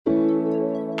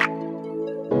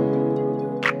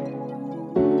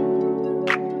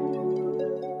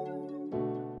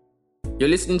You're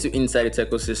listening to Inside Its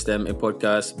Ecosystem, a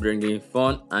podcast bringing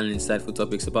fun and insightful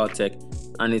topics about tech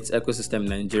and its ecosystem in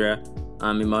Nigeria.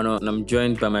 I'm Emmanuel and I'm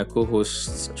joined by my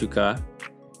co-host Chuka.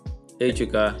 Hey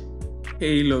Chuka.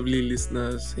 Hey lovely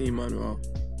listeners, hey Emmanuel.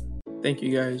 Thank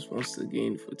you guys once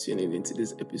again for tuning into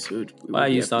this episode. Why are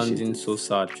you sounding so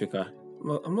sad, Chuka?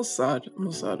 Well, I'm not sad.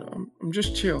 I'm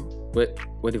just chill. Where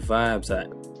the vibes at?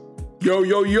 Yo,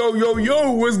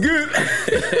 what's good?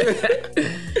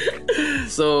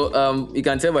 So you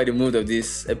can tell by the mood of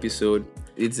this episode,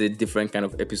 it's a different kind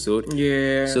of episode.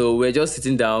 Yeah. So we're just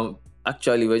sitting down.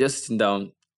 Actually,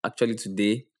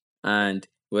 today, and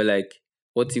we're like,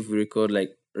 what if we record like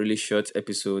really short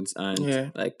episodes and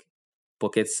like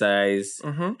pocket size,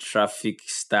 traffic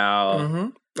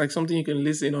style. Like something you can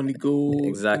listen on the go.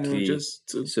 Exactly. Just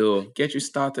to get you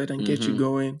started and get you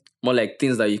going. More like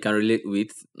things that you can relate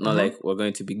with. Not like we're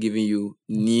going to be giving you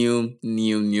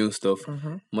new stuff.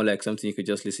 More like something you could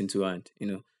just listen to and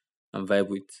vibe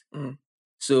with.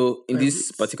 So in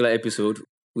this particular episode,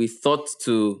 we thought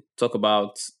to talk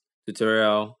about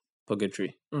tutorial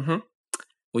purgatory,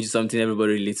 which is something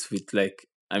everybody relates with. Like,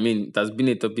 I mean, it has been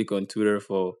a topic on Twitter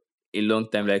for a long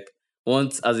time. Like,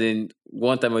 one time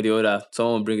or the other,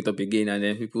 someone bring it up again, and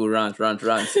then people rant, pour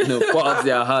out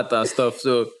their heart and stuff.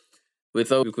 So we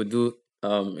thought we could do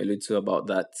a little about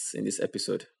that in this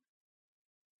episode.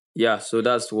 Yeah, so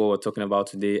that's what we're talking about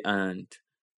today, and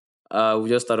we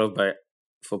just start off by,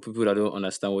 for people that don't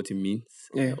understand what it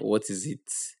means. What is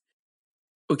it?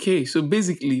 Okay, so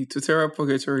basically, tutorial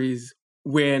purgatory is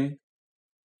when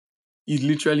you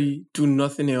literally do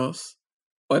nothing else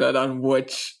other than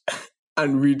watch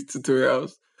and read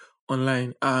tutorials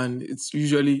online. And it's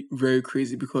usually very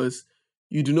crazy because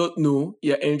you do not know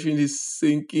you're entering this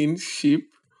sinking ship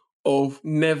of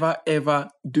never ever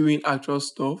doing actual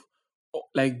stuff,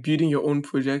 like building your own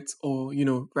projects or,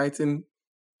 writing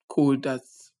code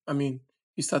you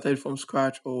started from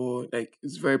scratch or like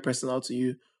it's very personal to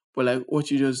you. But like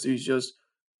what you just do is just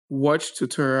watch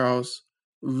tutorials,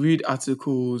 read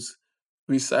articles,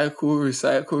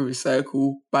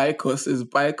 recycle, buy courses,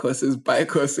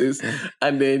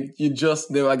 and then you just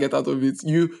never get out of it.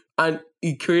 And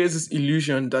it creates this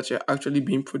illusion that you're actually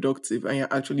being productive and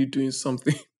you're actually doing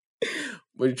something.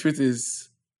 But the truth is,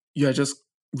 you're just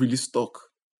really stuck.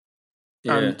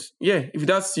 Yeah. And if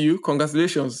that's you,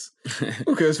 congratulations.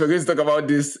 Okay, so we're going to talk about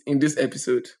this in this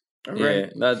episode. All right.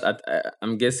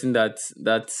 I'm guessing that's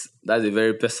a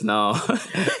very personal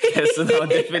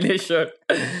definition.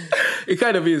 It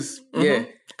kind of is. Yeah,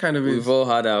 kind of is. We've all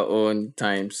had our own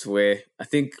times where I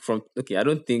think once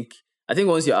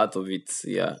you're out of it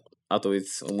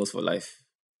almost for life.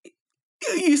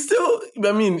 You still,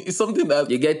 it's something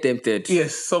that you get tempted.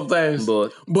 Yes, sometimes.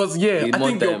 But yeah, I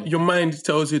think your mind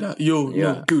tells you that,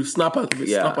 no, dude, snap out of it.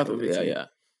 Snap out of it. Yeah.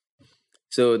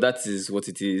 So that is what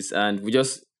it is, and we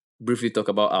just briefly talk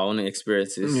about our own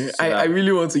experiences. Yeah, so I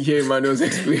really want to hear Emmanuel's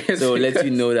experience. So let you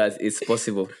know that it's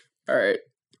possible. All right.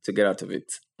 To get out of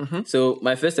it. So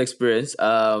my first experience,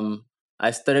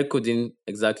 I started coding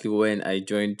exactly when I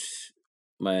joined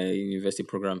my university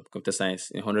program, computer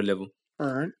science, in 100 level.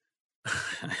 All right.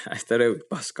 I started with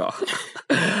Pascal.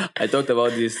 I talked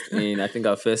about this in, I think,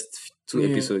 our first 2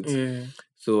 episodes. Yeah.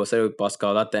 So I started with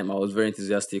Pascal. That time I was very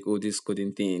enthusiastic. This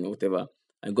coding thing, whatever.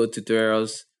 I got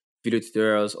tutorials, video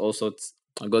tutorials, all sorts.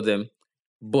 I got them.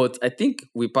 But I think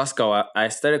with Pascal, I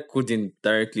started coding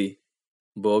directly.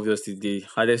 But obviously, the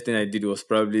hardest thing I did was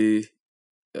probably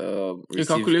a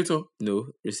calculator.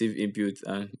 No, receive input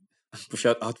and push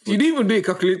out output. You didn't even do a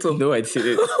calculator? No, I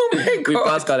didn't. Oh my God. With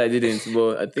Pascal, I didn't.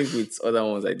 But I think with other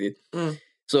ones, I did.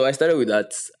 So I started with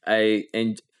that.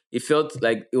 It felt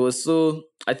like it was so...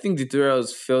 I think the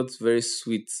tutorials felt very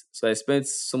sweet. So I spent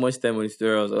so much time on the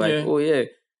tutorials. Like,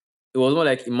 it was more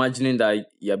like imagining that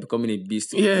you're becoming a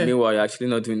beast. Yeah. Meanwhile, you're actually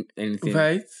not doing anything.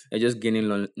 Right. You're just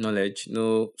gaining knowledge,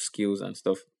 no skills and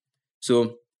stuff.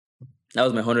 So that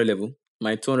was my 100 level.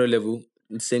 My 200 level,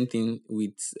 same thing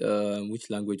with, which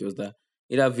language was that?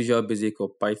 Either Visual Basic or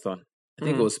Python. I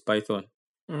think it was Python.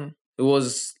 It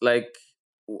was like,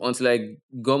 until I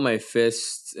got my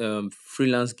first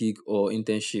freelance gig or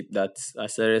internship that I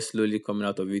started slowly coming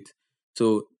out of it.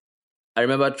 So I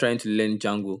remember trying to learn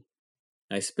Django.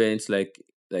 I spent like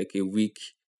a week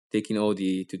taking all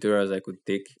the tutorials I could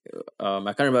take. I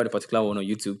can't remember the particular one on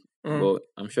YouTube, but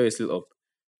I'm sure it's still up.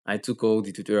 I took all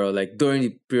the tutorials. Like during the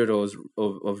period of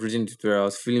reading the tutorials, I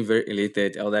was feeling very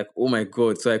elated. I was like, oh my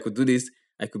God, so I could do this,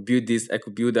 I could build this, I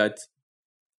could build that.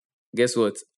 Guess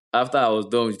what? After I was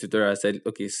done with the tutorial, I said,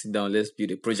 okay, sit down, let's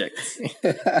build a project.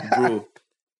 Bro,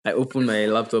 I opened my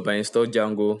laptop, I installed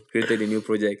Django, created a new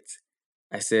project.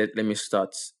 I said, let me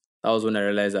start. that was when I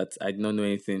realized that I did not know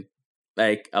anything.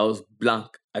 Like I was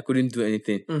blank. I couldn't do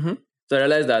anything. Mm-hmm. So I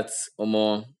realized that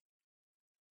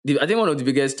I think one of the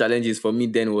biggest challenges for me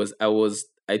then was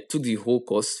I took the whole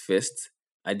course first.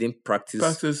 I didn't practice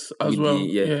Practice as with the well.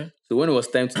 yeah. Yeah. So when it was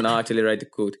time to now actually write the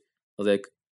code, I was like,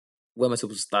 where am I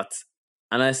supposed to start?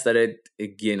 And I started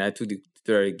again. I took the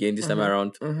tutorial again this time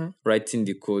around, Mm-hmm. writing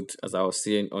the code as I was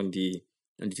saying on the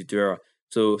tutorial.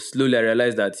 So slowly I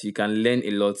realized that you can learn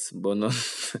a lot, but not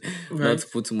Right. not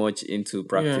put much into Yeah.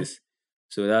 practice.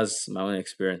 So that's my own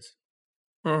experience.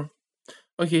 Hmm.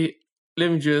 Okay.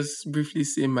 Let me just briefly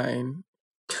say mine.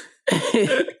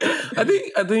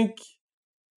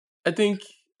 I think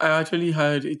I actually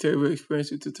had a terrible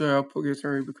experience with tutorial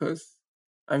purgatory because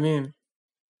I mean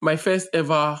my first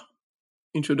ever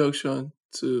introduction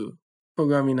to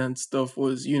programming and stuff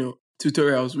was,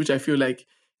 tutorials, which I feel like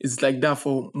is like that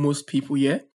for most people,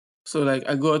 yeah. So like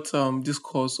I got this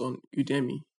course on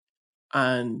Udemy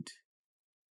and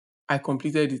I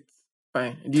completed it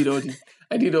fine. I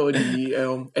did all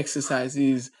the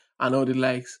exercises and all the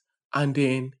likes. And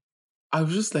then I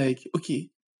was just like, okay,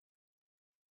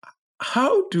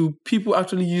 how do people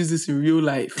actually use this in real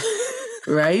life?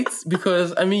 Right?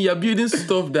 Because I mean, you're building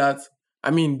stuff that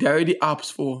there are already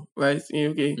apps for, right?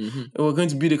 Okay, Mm-hmm. we're going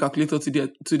to build a calculator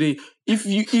today. If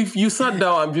you sat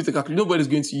down and built a calculator, nobody's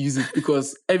going to use it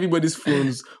because everybody's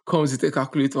phones comes with a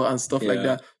calculator and stuff like Yeah.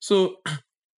 that. So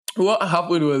what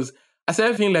happened was I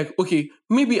started feeling like, okay,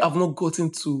 maybe I've not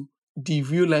gotten to the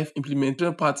real life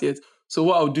implementation part yet. So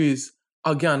what I'll do is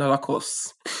I'll get another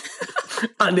course.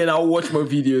 And then I'll watch more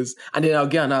videos. And then I'll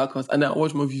get another course. And then I'll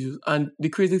watch more videos. And the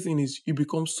crazy thing is you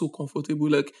become so comfortable.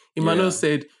 Like Emmanuel Yeah.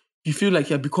 said, you feel like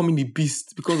you're becoming a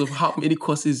beast because of how many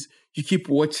courses you keep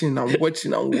watching and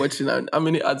watching and watching and how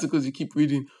many articles you keep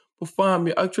reading. But fam,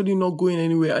 you're actually not going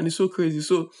anywhere. And it's so crazy.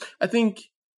 So I think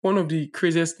one of the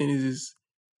craziest things is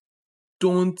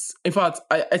in fact,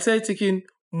 I started taking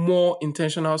more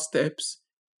intentional steps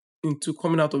into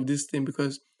coming out of this thing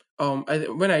because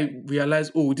when I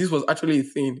realized, oh, this was actually a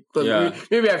thing, because Yeah.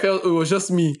 maybe I felt it was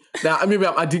just me that maybe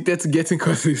I'm addicted to getting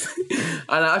courses,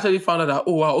 and I actually found out that,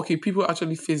 oh wow, okay, people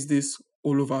actually face this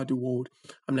all over the world.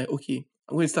 I'm like, okay,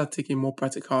 I'm going to start taking more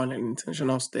practical and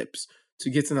intentional steps to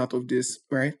getting out of this,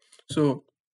 right? So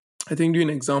I think doing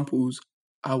examples,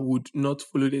 I would not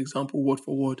follow the example word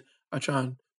for word. I try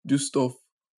and do stuff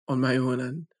on my own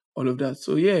and all of that.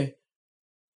 So yeah,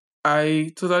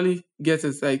 I totally get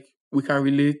it. Like we can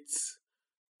relate.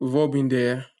 We've all been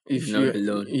there. If You're not you,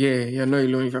 alone. yeah, you're not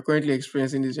alone. If you're currently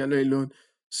experiencing this, you're not alone.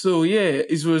 So yeah,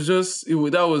 it was just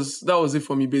that was it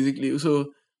for me basically.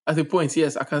 So at a point,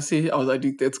 yes, I can say I was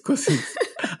addicted to courses.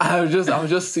 I would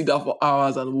just sit down for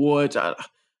hours and watch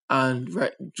and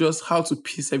right, just how to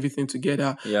piece everything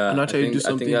together and Yeah, I actually do think I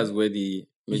think something. that's where the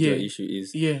major Yeah, issue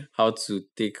is yeah, how to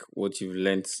take what you've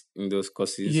learnt in those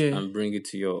courses yeah. and bring it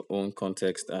to your own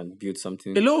context and build A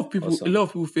something lot of people, a awesome. lot of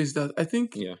people face that. I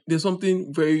think Yeah. there's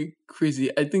something very crazy.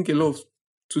 I think a lot of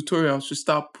tutorials should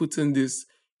start putting this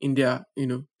in their,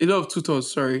 a lot of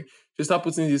tutors, sorry, should start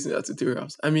putting this in their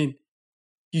tutorials. I mean,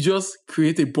 you just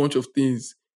create a bunch of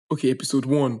things. Okay, episode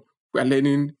 1, we're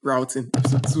learning routing.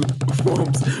 Episode 2,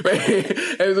 forms,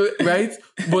 right? Right?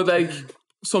 But like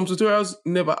some tutorials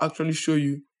never actually show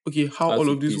you, okay, how How all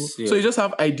to of this works. piece, So you yeah. just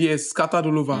have ideas scattered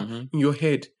all over Mm-hmm. in your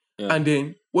head. Yeah. And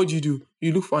then what do?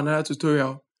 You look for another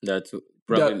tutorial That's that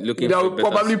probably looking that for will better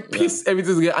probably yeah. piece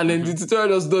everything together, and then Mm-hmm. the tutorial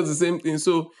just does the same thing.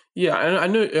 So yeah, I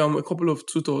know a couple of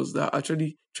tutors that are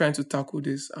actually trying to tackle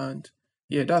this, and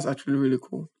yeah, that's actually really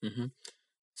cool. Mm-hmm.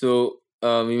 So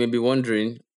you may be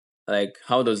wondering, like,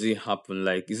 how does it happen?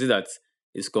 Like, is it that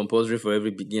it's compulsory for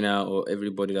every beginner or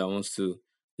everybody that wants to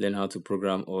learn how to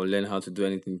program or learn how to do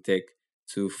anything tech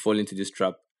to fall into this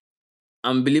trap?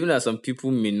 I'm believing that some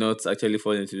people may not actually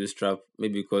fall into this trap,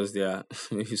 maybe because they are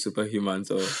maybe superhumans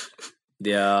or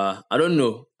they are. I don't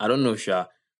know, Sha.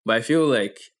 But I feel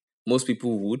like most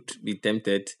people would be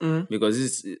tempted Mm, because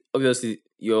this obviously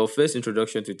your first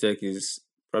introduction to tech is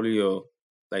probably your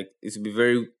like it's be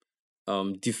very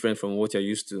different from what you're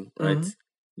used to, right? mm,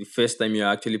 The first time you're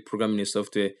actually programming a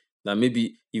software that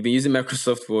maybe you've been using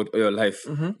Microsoft Word all your life.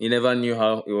 mm-hmm. You never knew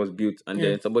how it was built, and Yeah,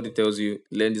 then somebody tells you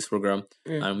learn this program,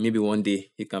 yeah, and maybe one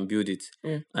day you can build it,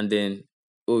 yeah. and then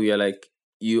oh you're like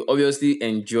you obviously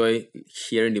enjoy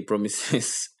hearing the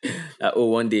promises that oh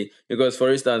one day because for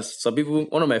instance some people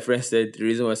one of my friends said the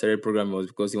reason why I started programming was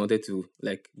because he wanted to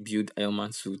like build Iron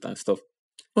Man suit and stuff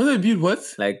Want to build what?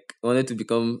 like wanted to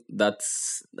become that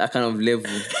kind of level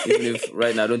even if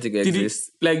right now I don't think it Did he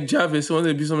exists. like Jarvis? Want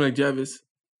to be something like Jarvis?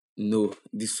 No,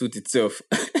 the suit itself.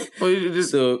 Or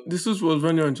So the suit was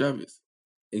running on Jarvis?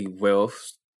 well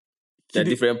There are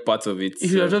different parts of it. You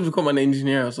should have just become an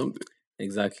engineer or something.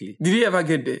 Exactly. Did he ever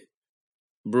get there?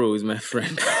 Bro is my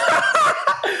friend.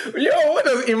 Yo, what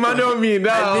does Emmanuel mean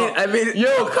now? I mean,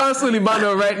 yo, cancel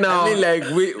Emmanuel right now. I mean,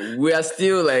 like, we are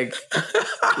still, like,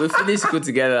 we finished school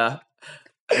together.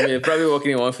 I mean, probably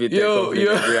working in one field. Yo.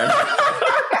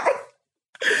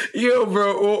 Yo,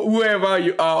 bro, whoever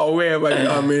you are or wherever you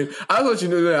are, man, I want you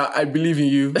to know that I believe in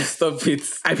you. Stop it.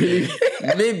 I believe.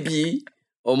 Maybe,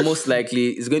 or most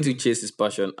likely, he's going to chase his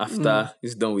passion after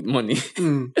he's done with money.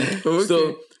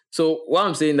 Okay. So what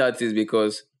I'm saying that is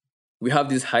because we have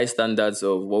these high standards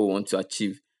of what we want to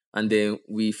achieve, and then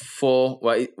we fall.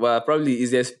 Well, probably the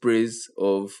easiest praise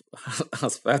of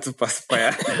aspire to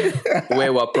perspire,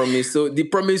 where we're promised. So the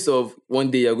promise of one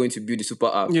day you're going to build a super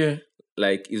app, Yeah.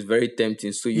 like, is very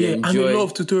tempting. So you And enjoy. a lot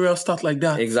of tutorials start like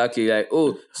that. Exactly, like,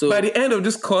 so by the end of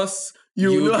this course,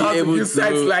 you you'll will know be how to able use to-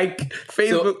 sites like Facebook.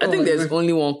 So I think my there's God.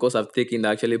 only one course I've taken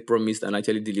that actually promised and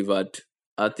actually delivered.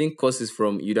 I think courses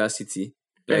from Udacity,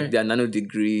 like Yeah. their nano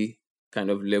degree kind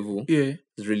of level. Yeah.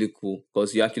 It's really cool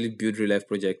because you actually build real life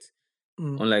projects.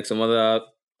 Mm. Unlike some other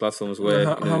platforms where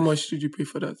How much did you pay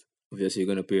for that? obviously you're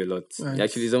gonna pay a lot. Right.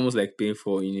 Actually, it's almost like paying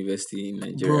for university in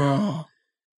Nigeria, Bro.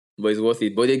 but it's worth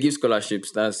it. But they give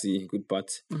scholarships. That's the good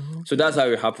part. Mhm. So that's how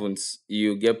it happens.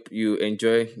 You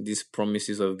enjoy these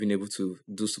promises of being able to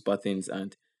do super things,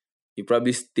 and you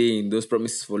probably stay in those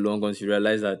promises for long once you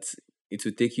realize that it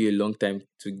will take you a long time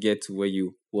to get to where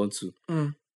you want to.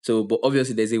 Mm. So, but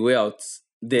obviously there's a way out.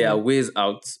 There are ways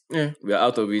out. Yeah. We are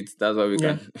out of it. That's why we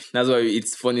can. That's why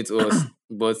it's funny to us.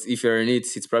 But if you're in it,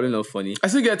 it's probably not funny. I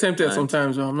still get tempted And-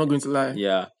 sometimes, I'm not going to lie.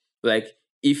 Yeah. Like,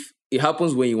 if it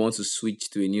happens when you want to switch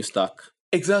to a new stack.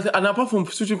 Exactly. And apart from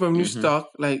switching from new Mhm. stack,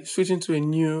 like switching to a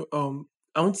new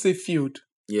I won't say field.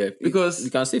 Yeah. Because-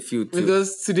 you can say field too.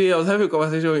 Because today I was having a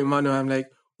conversation with Emmanuel. I'm like,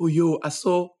 oh yo, I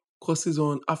saw courses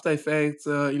on After Effects,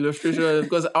 illustration,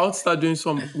 because I want to start doing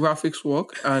some graphics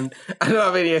work and I don't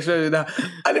have any experience with that.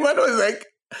 And Emmanuel was like,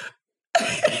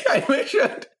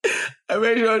 I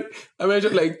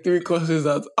mentioned like 3 courses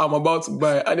that I'm about to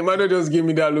buy. And Emmanuel just gave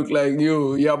me that look like,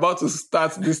 yo, you're about to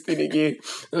start this thing again.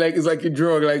 Like it's like a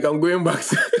drug, like I'm going back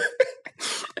to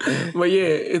But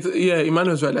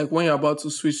Emmanuel's right. Like when you're about to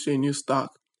switch to a new stack,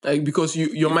 like because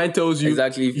your mind tells you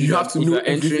exactly. If you have to if know you're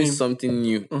entering everything. something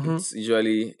new, Mhm. it's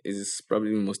usually is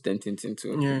probably the most tempting thing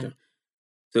to Yeah.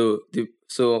 do.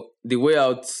 So the way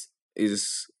out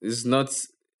is not.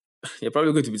 You're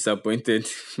probably going to be disappointed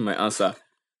in my answer.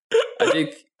 I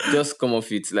think just come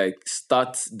off it, like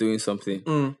start doing something.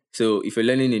 Mm. So if you're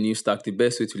learning a new stack, the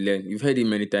best way to learn, you've heard it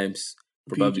many times,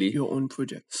 Build probably. your own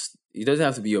project. It doesn't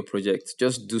have to be your project.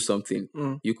 Just do something.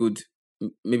 Mm. You could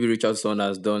maybe reach out to someone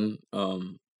that's done,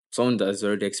 someone that's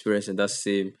already experienced in that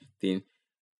same thing.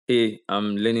 Hey,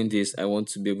 I'm learning this. I want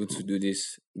to be able to do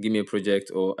this. Give me a project,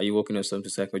 or are you working on something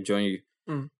so I can join you?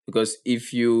 Mm. Because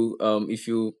if you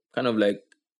kind of like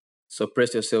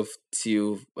suppress yourself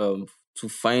till to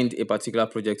find a particular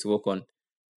project to work on,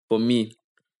 for me,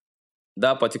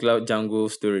 that particular Django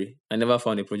story, I never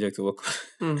found a project to work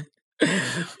on.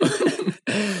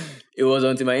 It was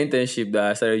until my internship that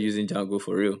I started using Django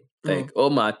for real. Like all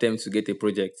my attempts to get a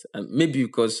project, and maybe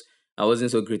because I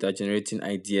wasn't so great at generating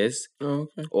ideas, Oh,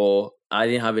 okay. or I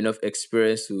didn't have enough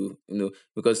experience to,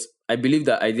 because I believe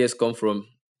that ideas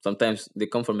sometimes they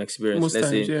come from experience. Most Let's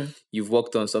times, say yeah. you've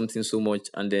worked on something so much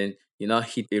and then you now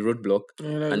hit a roadblock.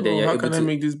 You're like, And then you're how able can I to-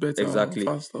 make this better? Exactly.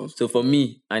 Faster? So for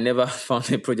me, I never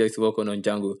found a project to work on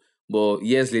Django. But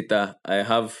years later, I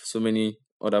have so many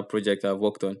other projects I've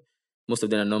worked on. Most of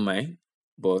them are not mine,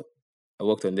 but I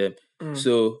worked on them. Mm.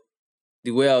 So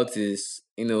the way out is,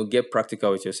 get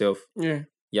practical with yourself. Yeah.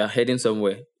 You're heading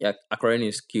somewhere. You're acquiring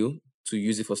a skill to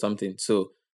use it for something.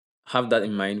 So have that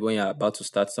in mind when you're about to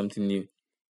start something new.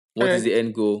 What is the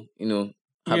end goal?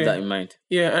 Have Yeah. that in mind.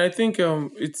 Yeah, and I think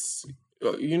it's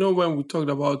when we talked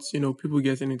about people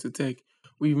getting into tech,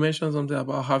 we mentioned something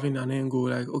about having an end goal.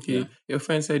 Like, okay, Yeah. your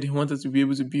friend said he wanted to be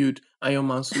able to build Iron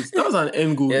Man suits. That was an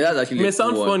end goal. Yeah, that's actually It may a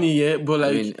sound cool one. funny, yeah, but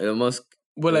like, I mean, Elon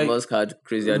Musk had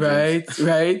crazier right, dreams.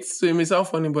 right. So it may sound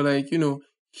funny, but like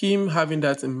him having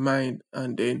that in mind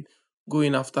and then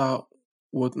going after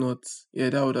whatnot, yeah,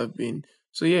 that would have been.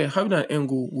 So yeah, having an end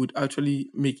goal would actually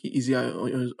make it easier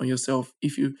on yourself.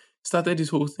 If you started this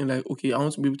whole thing like, okay, I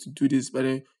want to be able to do this, but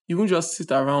then you won't just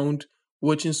sit around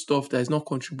watching stuff that is not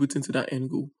contributing to that end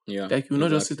goal. Yeah. Like you'll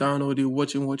not just sit exactly. around all day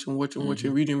watching,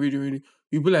 Mhm. reading.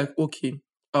 You'll be like, okay,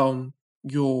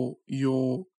 your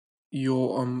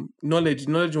knowledge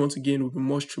you want to gain will be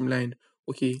more streamlined.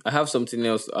 Okay, I have something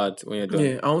else to add when you're done.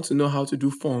 yeah, I want to know how to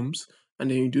do forms, and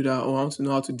then you do that. Or I want to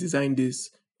know how to design this.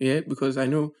 Yeah, because I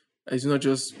know It's not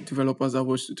just developers that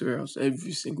watch tutorials.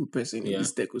 Every single person in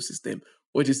this ecosystem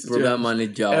watches Program tutorials.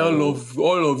 manager,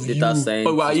 All of data you. scientist,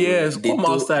 Oh, wow, yes, come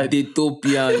outside.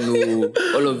 Datopian,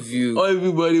 all of you.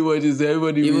 Everybody watches.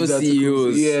 Everybody Even reads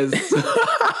articles. CEOs. Yes.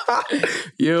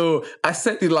 Yo, I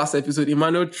said the last episode.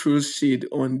 Emmanuel throws shade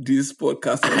on this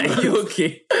podcast. Are you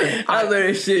okay? That's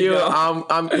very shade. Yo, now.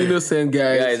 I'm innocent,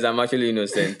 guys. Guys, I'm actually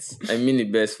innocent. I mean the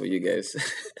best for you guys.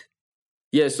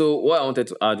 Yeah, so what I wanted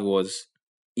to add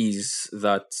is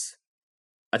that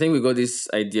I think we got this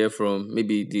idea from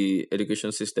maybe the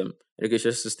education system.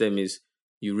 Education system is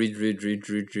you read,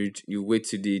 you wait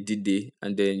till the D-Day,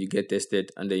 and then you get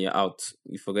tested, and then you're out.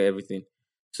 You forget everything.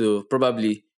 So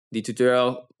probably the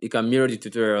tutorial, you can mirror the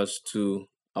tutorials to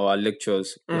our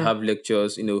lectures. We have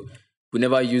lectures, we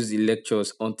never use the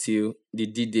lectures until the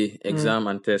D-Day exam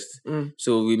and test.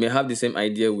 So we may have the same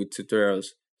idea with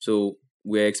tutorials. So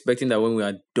we're expecting that when we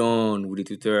are done with the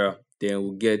tutorial, then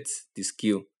we'll get the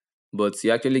skill. But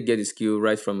you actually get the skill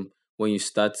right from when you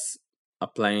start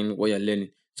applying what you're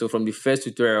learning. So from the first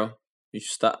tutorial, you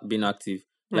should start being active.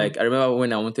 Like I remember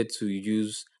when I wanted to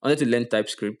learn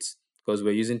TypeScript because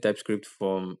we're using TypeScript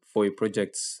for a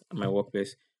project at my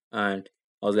workplace. And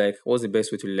I was like, what's the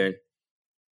best way to learn?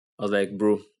 I was like,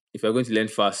 bro, if you're going to learn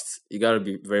fast, you gotta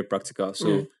be very practical.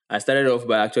 So I started off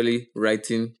by actually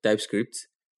writing TypeScript.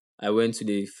 I went to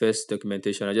the first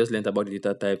documentation. I just learned about the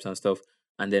data types and stuff.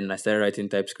 And then I started writing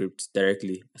TypeScript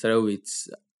directly. I started with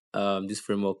this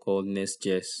framework called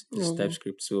Nest.js,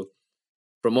 TypeScript. So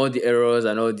from all the errors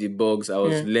and all the bugs, I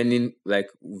was learning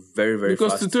like very, very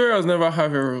fast. Because tutorials never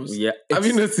have errors. Yeah. Have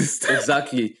you noticed?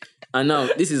 Exactly. And now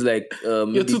this is like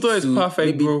your tutor is perfect,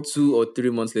 maybe bro. 2 or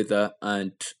 3 months later,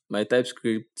 and my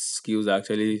TypeScript skills are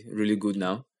actually really good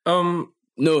now.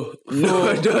 No,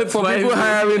 don't for people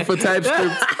hiring for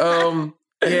TypeScript.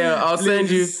 Yeah, I'll send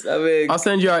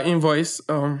you our invoice.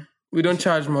 We don't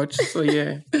charge much, so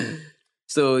yeah.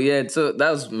 So that's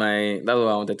what I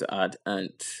wanted to add, and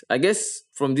I guess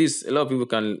from this, a lot of people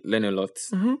can learn a lot.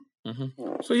 So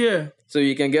yeah. So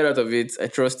you can get out of it. I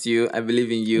trust you. I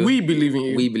believe in you. We believe in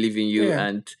you. We believe in you,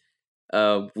 and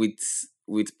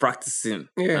with practicing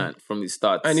and from the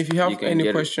start. And if you have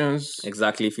any questions,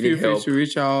 exactly, if you need help, to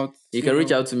reach out. You can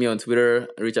reach out to me on Twitter.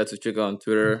 Reach out to Chika on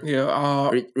Twitter. Yeah,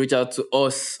 reach out to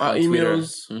us our on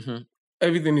emails. Twitter.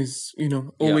 Everything is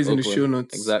always in the show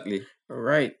notes. Exactly. All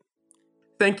right.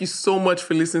 Thank you so much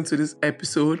for listening to this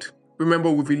episode. Remember,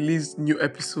 we release new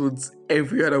episodes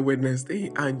every other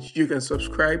Wednesday, and you can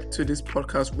subscribe to this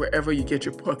podcast wherever you get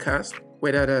your podcast,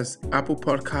 whether that's Apple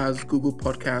Podcasts, Google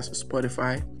Podcasts, or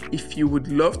Spotify. If you would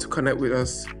love to connect with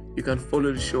us, you can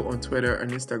follow the show on Twitter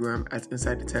and Instagram at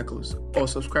Inside the Techos, or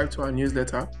subscribe to our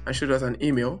newsletter and shoot us an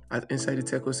email at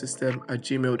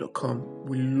insidetechosystem@gmail.com.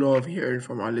 We love hearing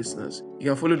from our listeners.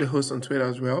 You can follow the host on Twitter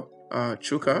as well,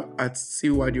 Chuka at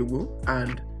Siwadiogo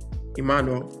and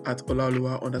Emmanuel at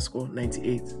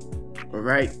Olaoluwa_98. All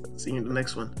right, see you in the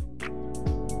next one.